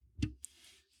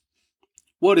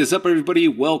What is up, everybody?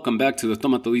 Welcome back to the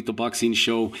Toma Todito Boxing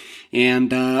Show.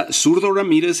 And Zurdo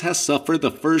Ramirez has suffered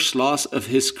the first loss of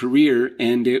his career,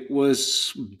 and it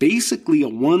was basically a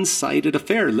one-sided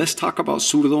affair. Let's talk about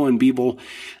Zurdo and BIVOL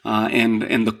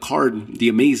and the card, the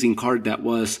amazing card that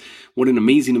was. What an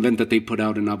amazing event that they put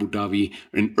out in Abu Dhabi.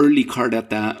 An early card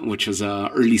at that, which was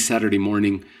early Saturday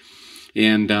morning.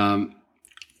 And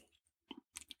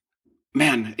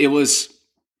man, it was...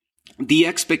 the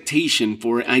expectation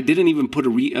for it, I didn't even put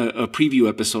a preview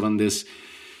episode on this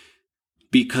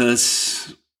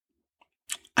because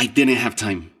I didn't have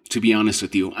time, to be honest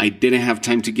with you. I didn't have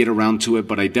time to get around to it,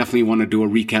 but I definitely want to do a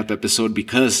recap episode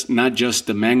because not just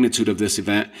the magnitude of this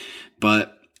event,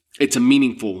 but it's a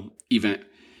meaningful event.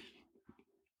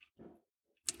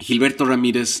 Gilberto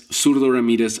Ramirez, Zurdo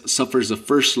Ramirez, suffers the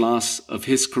first loss of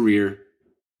his career.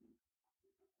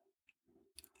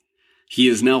 He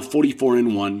is now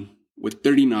 44-1. With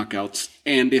 30 knockouts.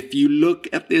 And if you look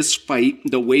at this fight,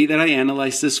 the way that I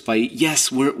analyze this fight,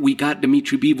 yes, we got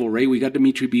Dimitri BIVOL, right? We got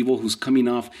Dimitri BIVOL, who's coming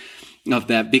off of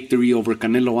that victory over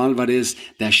Canelo Alvarez,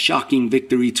 that shocking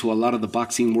victory to a lot of the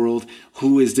boxing world.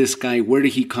 Who is this guy? Where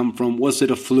did he come from? Was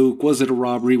it a fluke? Was it a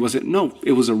robbery? No,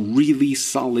 it was a really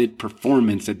solid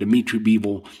performance that Dimitri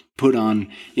BIVOL put on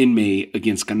in May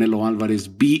against Canelo Alvarez.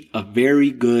 Beat a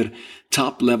very good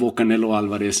top-level Canelo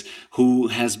Alvarez, who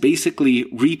has basically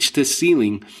reached his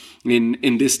ceiling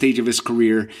in this stage of his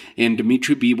career. And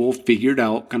Dimitri BIVOL figured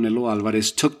out Canelo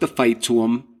Alvarez, took the fight to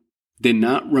him, did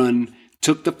not run,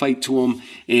 took the fight to him,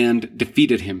 and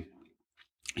defeated him.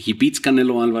 He beats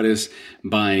Canelo Alvarez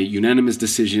by unanimous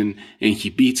decision, and he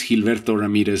beats Gilberto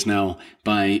Ramirez now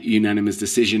by unanimous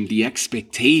decision. The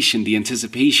expectation, the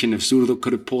anticipation, if Zurdo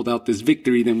could have pulled out this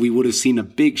victory, then we would have seen a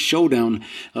big showdown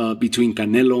between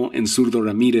Canelo and Zurdo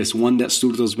Ramirez, one that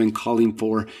Zurdo's been calling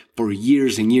for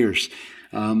years and years.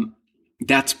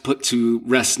 That's put to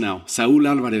rest now. Saul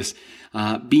Alvarez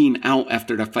being out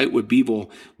after the fight with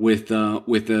BIVOL with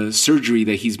the surgery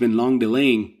that he's been long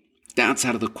delaying, that's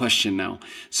out of the question now.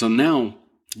 So now,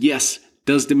 yes,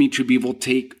 does Dimitri BIVOL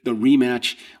take the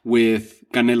rematch with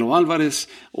Canelo Alvarez,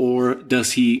 or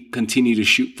does he continue to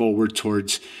shoot forward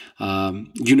towards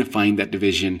unifying that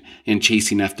division and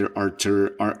chasing after Arthur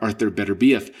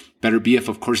Beterbiev? Beterbiev,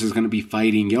 of course, is going to be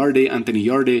fighting Anthony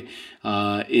Yarde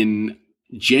in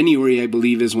January, I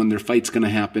believe, is when their fight's going to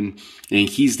happen. And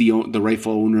he's the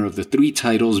rightful owner of the 3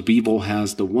 titles. BIVOL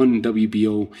has the 1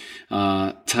 WBO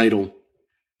title.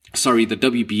 Sorry, the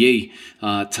WBA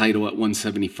title at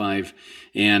 175.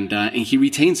 And he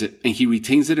retains it. And he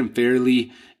retains it in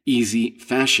fairly easy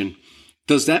fashion.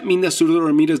 Does that mean that Zurdo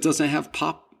Ramirez doesn't have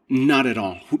pop? Not at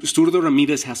all. Zurdo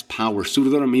Ramirez has power.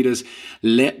 Zurdo Ramirez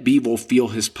let BIVOL feel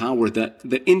his power.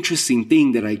 The interesting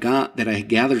thing that I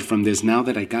gathered from this, now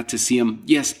that I got to see him,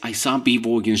 yes, I saw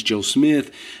BIVOL against Joe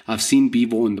Smith. I've seen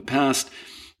BIVOL in the past.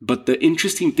 But the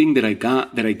interesting thing that I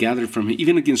gathered from him,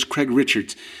 even against Craig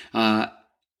Richards,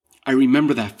 I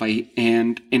remember that fight,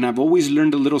 and I've always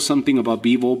learned a little something about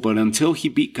BIVOL, but until he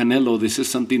beat Canelo, this is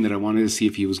something that I wanted to see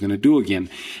if he was going to do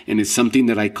again. And it's something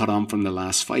that I caught on from the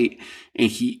last fight. And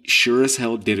he sure as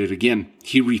hell did it again.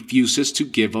 He refuses to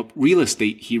give up real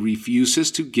estate. He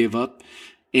refuses to give up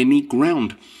any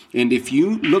ground. And if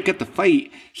you look at the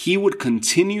fight, he would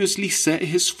continuously set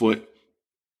his foot.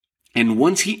 And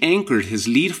once he anchored his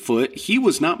lead foot, he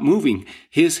was not moving.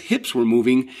 His hips were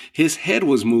moving. His head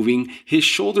was moving. His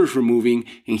shoulders were moving.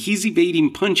 And he's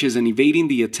evading punches and evading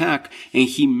the attack. And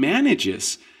he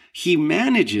manages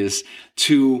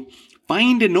to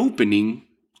find an opening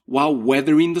while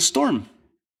weathering the storm.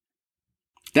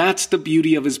 That's the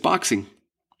beauty of his boxing.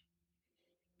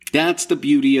 That's the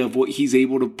beauty of what he's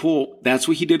able to pull. That's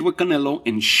what he did with Canelo.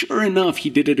 And sure enough, he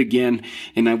did it again.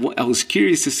 And I was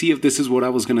curious to see if this is what I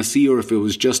was going to see, or if it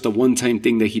was just a one-time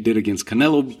thing that he did against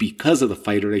Canelo because of the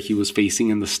fighter that he was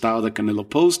facing and the style that Canelo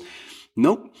posed.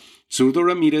 Nope. Zurdo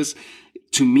Ramirez,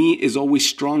 to me, is always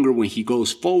stronger when he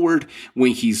goes forward.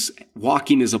 When he's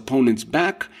walking his opponent's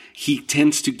back, he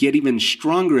tends to get even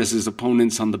stronger as his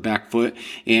opponent's on the back foot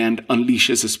and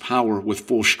unleashes his power with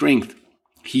full strength.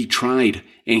 He tried,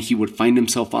 and he would find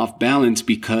himself off balance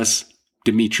because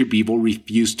Dimitri BIVOL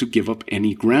refused to give up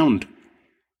any ground.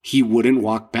 He wouldn't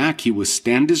walk back. He would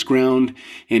stand his ground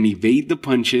and evade the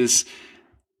punches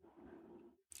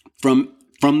from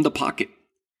the pocket.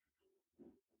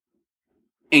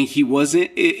 And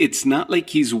it's not like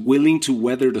he's willing to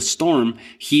weather the storm.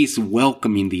 He's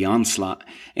welcoming the onslaught.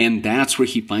 And that's where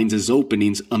he finds his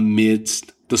openings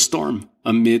amidst the storm,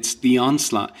 amidst the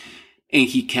onslaught. And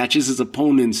he catches his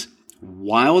opponents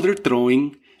while they're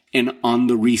throwing and on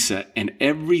the reset. And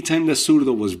every time the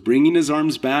zurdo was bringing his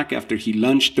arms back after he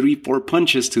lunged 3-4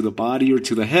 punches to the body or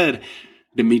to the head,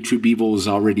 Dimitri Bivol was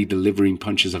already delivering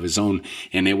punches of his own.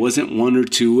 And it wasn't 1 or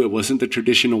 2. It wasn't the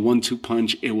traditional 1-2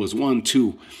 punch. It was 1,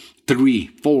 2, 3,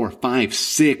 4, 5,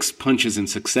 6 punches in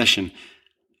succession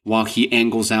while he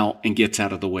angles out and gets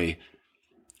out of the way.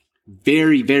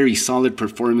 Very, very solid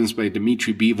performance by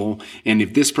Dimitri Bivol. And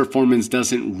if this performance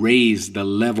doesn't raise the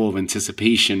level of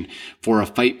anticipation for a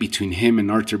fight between him and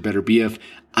Artur Beterbiev,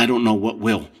 I don't know what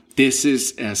will. This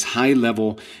is as high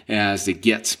level as it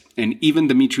gets. And even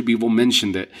Dimitri Bivol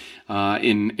mentioned it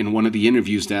in one of the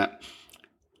interviews that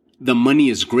the money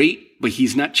is great, but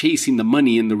he's not chasing the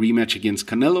money in the rematch against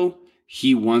Canelo.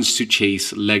 He wants to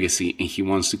chase legacy, and he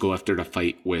wants to go after the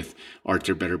fight with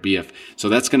Artur Beterbiev. So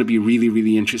that's going to be really,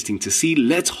 really interesting to see.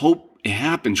 Let's hope it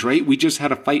happens, right? We just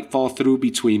had a fight fall through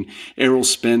between Errol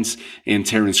Spence and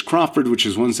Terence Crawford, which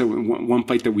is one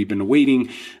fight that we've been awaiting.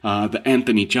 The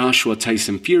Anthony Joshua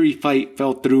Tyson Fury fight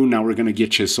fell through. Now we're going to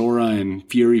get Chisora and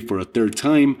Fury for a third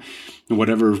time,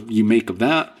 whatever you make of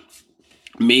that.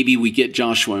 Maybe we get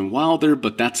Joshua and Wilder,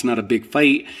 but that's not a big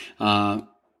fight. I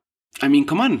mean,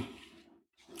 come on.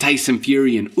 Tyson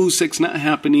Fury and Usyk's not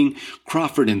happening.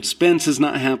 Crawford and Spence is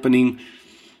not happening.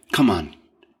 Come on.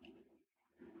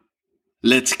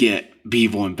 Let's get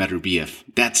Bivol and Beterbiev.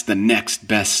 That's the next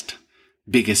best,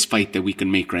 biggest fight that we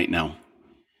can make right now.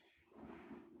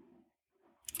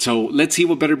 So let's see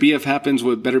what Beterbiev happens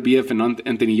with Beterbiev and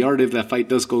Anthony Yarde. If that fight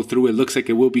does go through, it looks like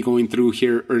it will be going through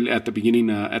here early at the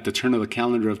beginning, at the turn of the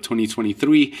calendar of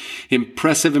 2023.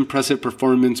 Impressive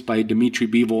performance by Dimitri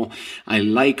Bivol. I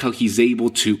like how he's able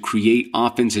to create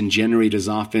offense and generate his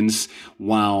offense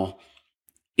while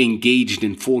engaged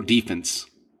in full defense.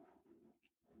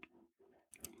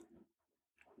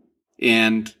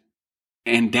 And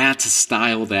that's a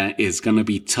style that is going to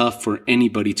be tough for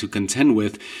anybody to contend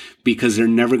with because they're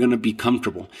never going to be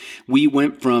comfortable. We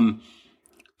went from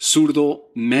zurdo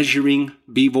measuring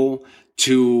Bivol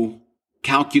to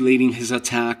calculating his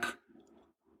attack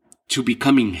to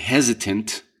becoming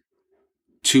hesitant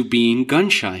to being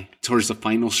gun-shy towards the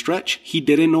final stretch. He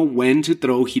didn't know when to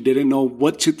throw. He didn't know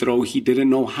what to throw. He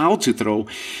didn't know how to throw,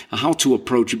 how to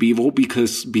approach Bivol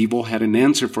because Bivol had an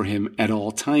answer for him at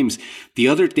all times. The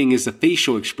other thing is the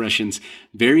facial expressions.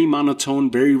 Very monotone,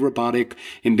 very robotic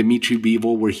in Dimitri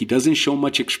Bivol, where he doesn't show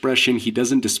much expression. He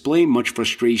doesn't display much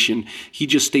frustration. He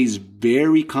just stays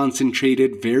very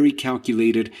concentrated, very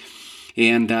calculated.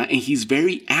 And he's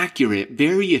very accurate,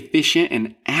 very efficient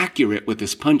and accurate with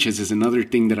his punches is another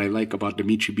thing that I like about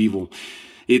Dimitri Bivol.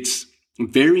 It's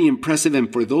very impressive.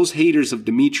 And for those haters of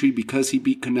Dimitri because he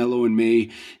beat Canelo in May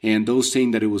and those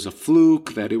saying that it was a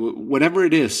fluke, that it was, whatever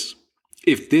it is,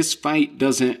 if this fight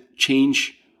doesn't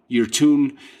change your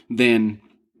tune, then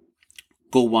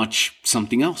go watch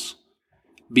something else.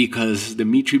 Because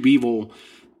Dimitri Bivol,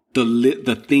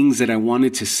 the things that I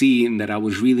wanted to see and that I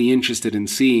was really interested in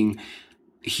seeing,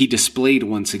 he displayed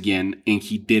once again, and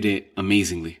he did it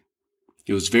amazingly.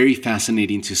 It was very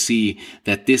fascinating to see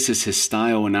that this is his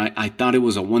style, and I thought it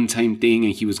was a one-time thing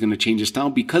and he was going to change his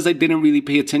style because I didn't really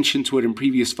pay attention to it in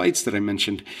previous fights that I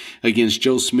mentioned against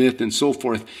Joe Smith and so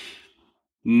forth.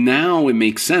 Now it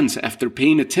makes sense. After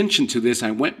paying attention to this, I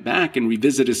went back and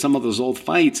revisited some of those old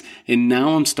fights, and now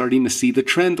I'm starting to see the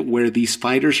trend where these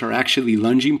fighters are actually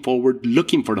lunging forward,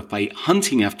 looking for the fight,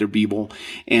 hunting after Bivol,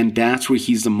 and that's where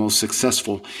he's the most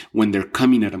successful. When they're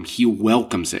coming at him, he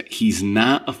welcomes it. He's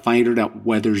not a fighter that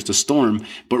weathers the storm,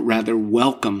 but rather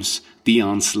welcomes the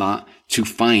onslaught to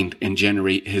find and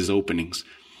generate his openings.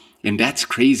 And that's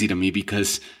crazy to me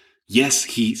because yes,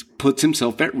 he puts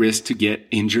himself at risk to get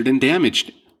injured and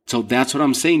damaged. So that's what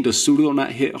I'm saying. Does zurdo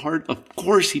not hit hard? Of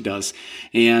course he does.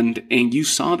 And you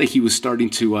saw that he was starting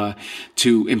to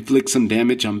inflict some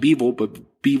damage on Bivol,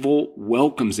 but Bivol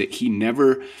welcomes it. He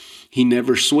never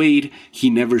swayed. He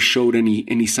never showed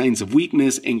any signs of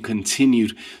weakness and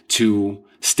continued to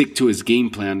stick to his game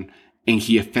plan, and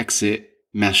he affects it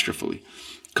masterfully.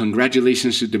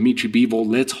 Congratulations to Dimitri Bivol.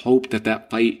 Let's hope that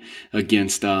fight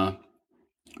against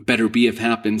Beterbiev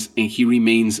happens and he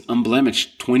remains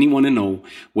unblemished, 21-0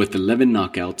 with 11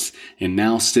 knockouts, and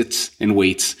now sits and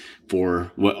waits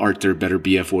for what Artur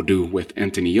Beterbiev will do with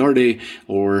Anthony Yarde,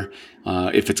 or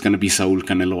if it's going to be Saul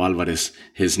Canelo Alvarez,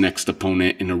 his next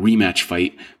opponent in a rematch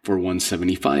fight for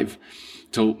 175.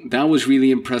 So that was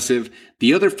really impressive.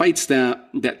 The other fights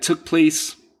that took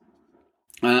place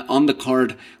on the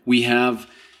card, we have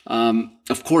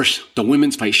Of course, the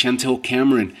women's fight, Chantel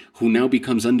Cameron, who now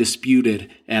becomes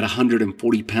undisputed at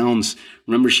 140 pounds.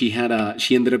 Remember, she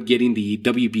ended up getting the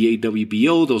WBA,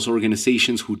 WBO, those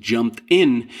organizations who jumped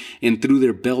in and threw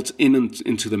their belts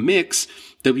into the mix.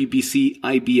 WBC,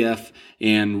 IBF,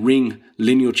 and Ring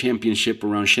Lineal Championship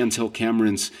around Chantel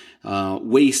Cameron's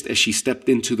waist as she stepped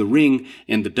into the ring,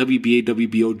 and the WBA,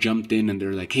 WBO jumped in and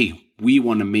they're like, hey, we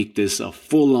want to make this a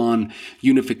full-on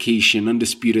unification,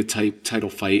 undisputed type title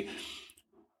fight.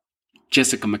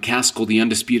 Jessica McCaskill, the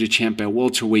undisputed champ at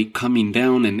welterweight, coming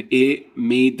down, and it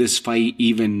made this fight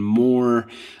even more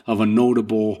of a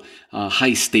notable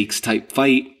high-stakes type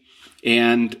fight.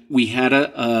 And we had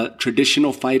a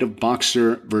traditional fight of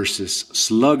boxer versus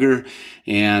slugger,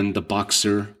 and the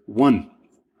boxer won.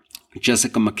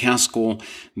 Jessica McCaskill,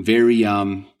 very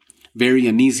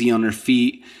uneasy on her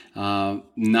feet,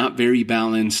 not very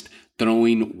balanced,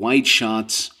 throwing wide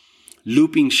shots,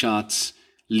 looping shots,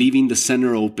 leaving the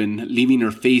center open, leaving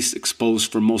her face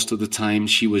exposed for most of the time.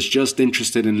 She was just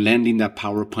interested in landing that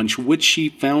power punch, which she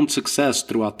found success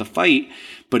throughout the fight,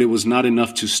 but it was not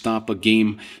enough to stop a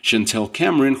game Chantel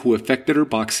Cameron, who affected her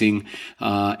boxing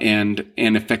and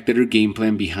affected her game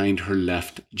plan behind her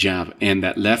left jab. And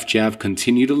that left jab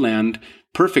continued to land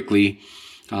perfectly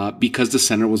because the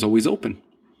center was always open.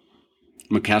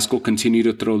 McCaskill continued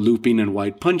to throw looping and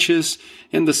wide punches,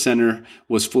 and the center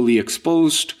was fully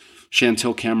exposed.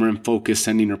 Chantel Cameron focused,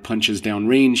 sending her punches down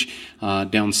range,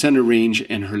 down center range,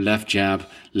 and her left jab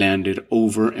landed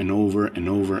over and over and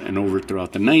over and over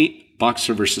throughout the night.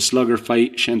 Boxer versus slugger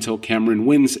fight. Chantel Cameron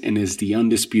wins and is the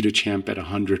undisputed champ at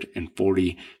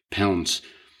 140 pounds.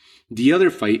 The other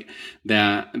fight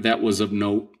that was of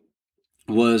note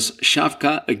was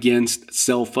Shavkat against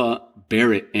Selfa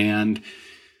Barrett, and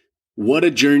what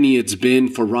a journey it's been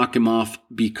for Rakhimov,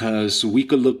 because we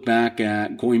could look back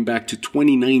at going back to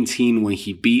 2019 when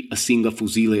he beat Asinga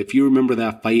Fuzile. If you remember,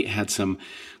 that fight had some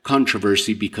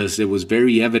controversy because it was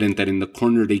very evident that in the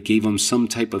corner they gave him some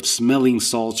type of smelling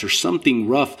salts or something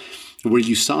rough, where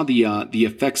you saw the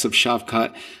effects of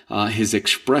Shavkat, his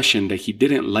expression that he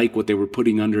didn't like what they were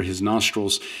putting under his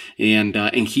nostrils, and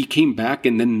he came back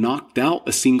and then knocked out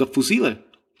Asinga Fuzile.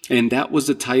 And that was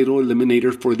the title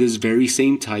eliminator for this very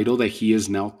same title that he is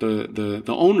now the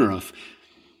owner of.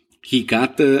 He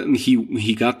got the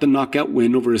knockout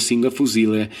win over Asinga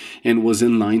Fuzile and was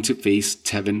in line to face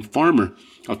Tevin Farmer.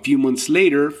 A few months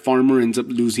later, Farmer ends up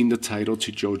losing the title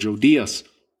to Jojo Diaz.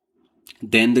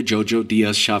 Then the Jojo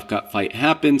Diaz-Shavkat fight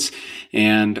happens,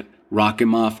 and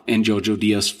Rakhimov and Jojo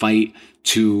Diaz fight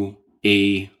to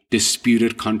a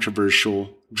disputed,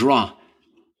 controversial draw.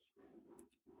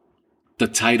 The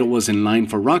title was in line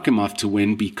for Rakhimov to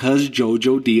win because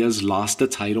Jojo Diaz lost the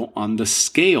title on the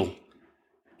scale.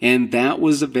 And that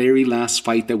was the very last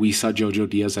fight that we saw Jojo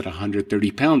Diaz at 130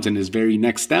 pounds. In his very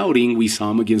next outing, we saw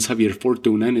him against Javier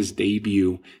Fortuna in his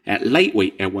debut at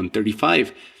lightweight at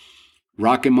 135.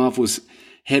 Rakhimov was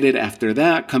headed after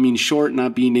that, coming short,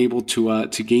 not being able to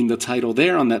gain the title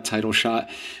there on that title shot.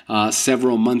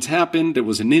 Several months happened. There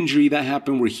was an injury that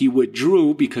happened where he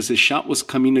withdrew because his shot was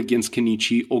coming against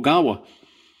Kenichi Ogawa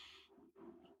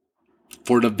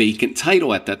for the vacant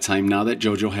title at that time, now that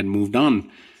Jojo had moved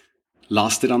on.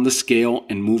 Lost it on the scale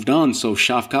and moved on. So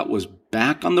Shavkat was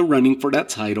back on the running for that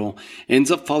title,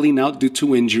 ends up falling out due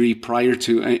to injury prior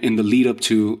to, in the lead up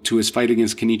to his fight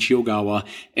against Kenichi Ogawa.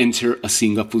 Enter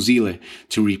Asinga Fuzile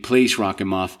to replace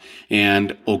Rakhimov,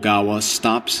 and Ogawa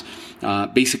stops,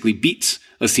 basically beats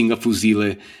Asinga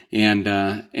Fuzile, and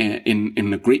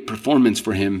in a great performance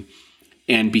for him,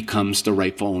 and becomes the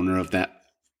rightful owner of that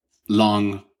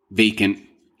long vacant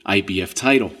IBF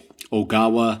title.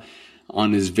 Ogawa,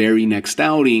 on his very next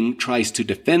outing, tries to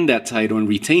defend that title and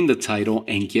retain the title,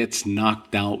 and gets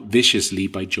knocked out viciously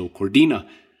by Joe Cordina,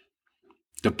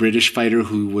 the British fighter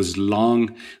who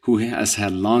has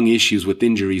had long issues with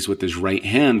injuries with his right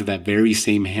hand, that very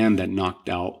same hand that knocked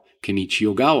out Kenichi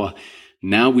Ogawa.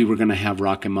 Now we were going to have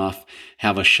Rakhimov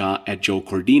have a shot at Joe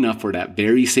Cordina for that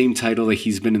very same title that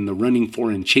he's been in the running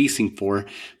for and chasing for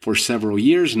several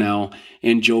years now,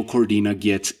 and Joe Cordina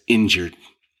gets injured,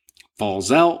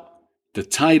 falls out. The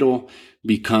title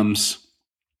becomes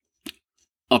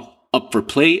up for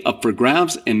play, up for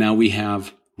grabs, and now we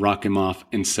have Rakhimov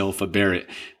and Selfa Barrett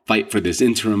fight for this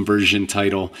interim version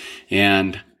title,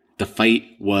 and the fight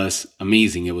was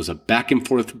amazing. It was a back and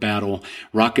forth battle.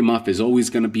 Rakhimov is always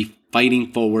going to be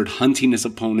fighting forward, hunting his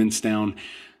opponents down,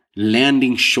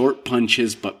 landing short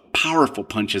punches, but powerful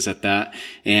punches at that,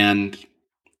 and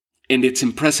it's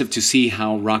impressive to see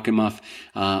how Rakhimov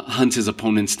hunts his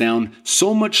opponents down,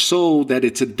 so much so that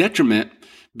it's a detriment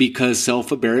because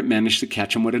Selfa Barrett managed to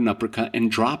catch him with an uppercut and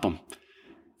drop him.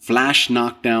 flash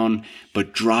knockdown,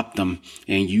 but dropped him.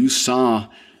 And you saw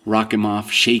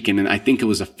Rakhimov shaken. And I think it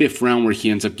was a 5th round where he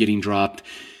ends up getting dropped.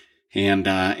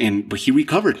 But he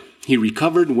recovered. He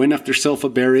recovered, went after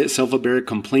Selfa Barrett. Selfa Barrett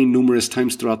complained numerous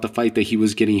times throughout the fight that he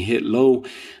was getting hit low.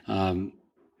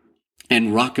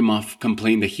 And Rakhimov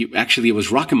complained that it was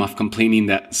Rakhimov complaining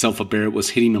that Selfa Barrett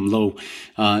was hitting him low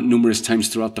numerous times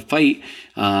throughout the fight.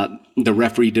 The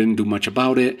referee didn't do much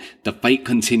about it. The fight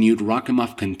continued.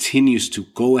 Rakhimov continues to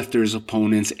go after his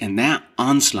opponents, and that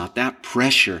onslaught, that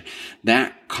pressure,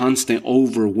 that constant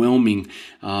overwhelming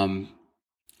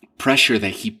pressure that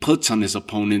he puts on his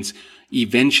opponents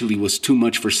eventually was too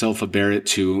much for Selfa Barrett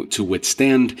to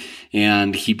withstand,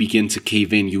 and he began to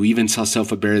cave in. You even saw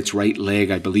Selfa Barrett's right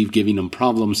leg, I believe, giving him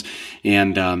problems,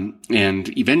 and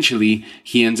eventually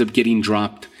he ends up getting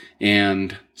dropped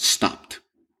and stopped.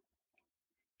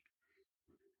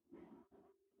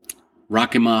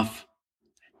 Rakhimov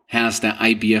has that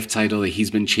IBF title that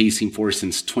he's been chasing for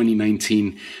since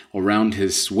 2019 around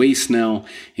his waist now,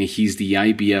 and he's the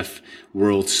IBF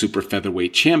World Super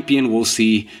Featherweight Champion. We'll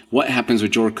see what happens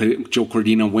with Joe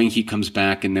Cordina when he comes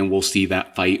back, and then we'll see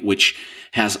that fight, which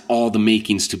has all the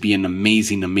makings to be an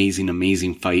amazing, amazing,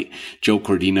 amazing fight. Joe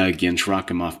Cordina against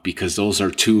Rakhimov, because those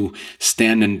are two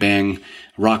stand and bang,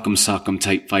 rock'em sock'em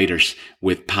type fighters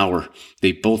with power.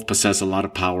 They both possess a lot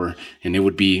of power, and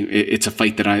it's a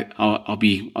fight that I'll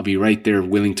be right there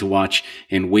willing to watch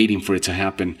and waiting for it to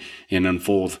happen and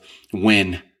unfold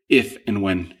if and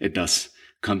when it does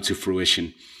come to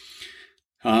fruition.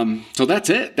 So that's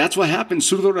it. That's what happened.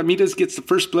 Zurdo Ramirez gets the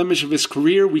first blemish of his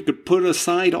career. We could put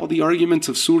aside all the arguments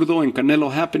of Zurdo and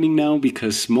Canelo happening now,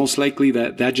 because most likely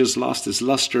that just lost its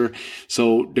luster.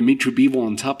 So Dimitri Bivol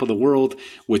on top of the world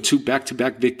with 2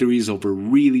 back-to-back victories over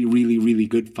really, really, really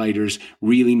good fighters,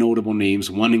 really notable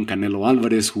names. One in Canelo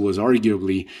Alvarez, who was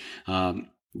arguably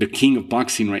the king of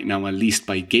boxing right now, at least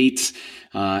by Gates,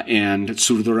 and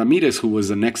Zurdo Ramirez, who was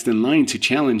the next in line to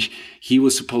challenge. He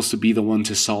was supposed to be the one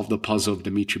to solve the puzzle of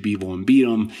Dimitri Bivol and beat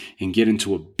him and get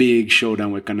into a big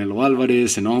showdown with Canelo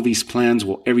Alvarez and all these plans.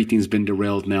 Well, everything's been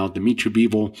derailed now. Dimitri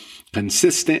Bivol,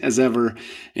 consistent as ever,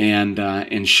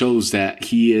 and shows that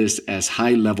he is as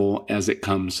high level as it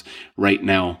comes right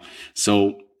now.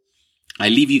 So I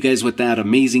leave you guys with that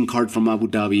amazing card from Abu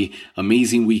Dhabi,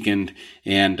 amazing weekend,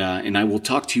 and I will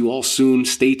talk to you all soon.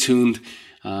 Stay tuned.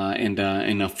 In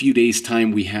a few days'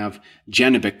 time, we have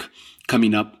Janibek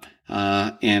coming up,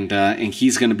 and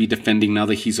he's going to be defending, now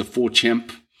that he's a full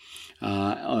champ,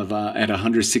 at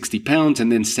 160 pounds,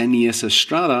 and then Seniesa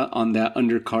Estrada on that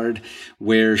undercard,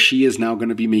 where she is now going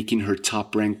to be making her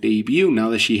top-ranked debut now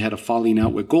that she had a falling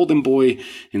out with Golden Boy,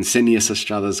 and Seniesa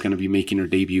Estrada is going to be making her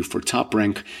debut for top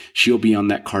rank. She'll be on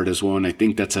that card as well, and I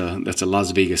think that's a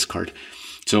Las Vegas card.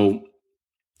 So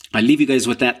I leave you guys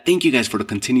with that. Thank you guys for the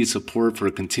continued support, for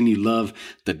the continued love,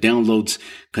 the downloads.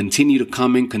 Continue to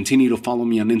comment, continue to follow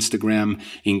me on Instagram,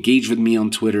 engage with me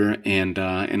on Twitter, and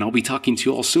I'll be talking to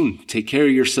you all soon. Take care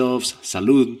of yourselves.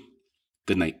 Salud.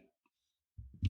 Good night.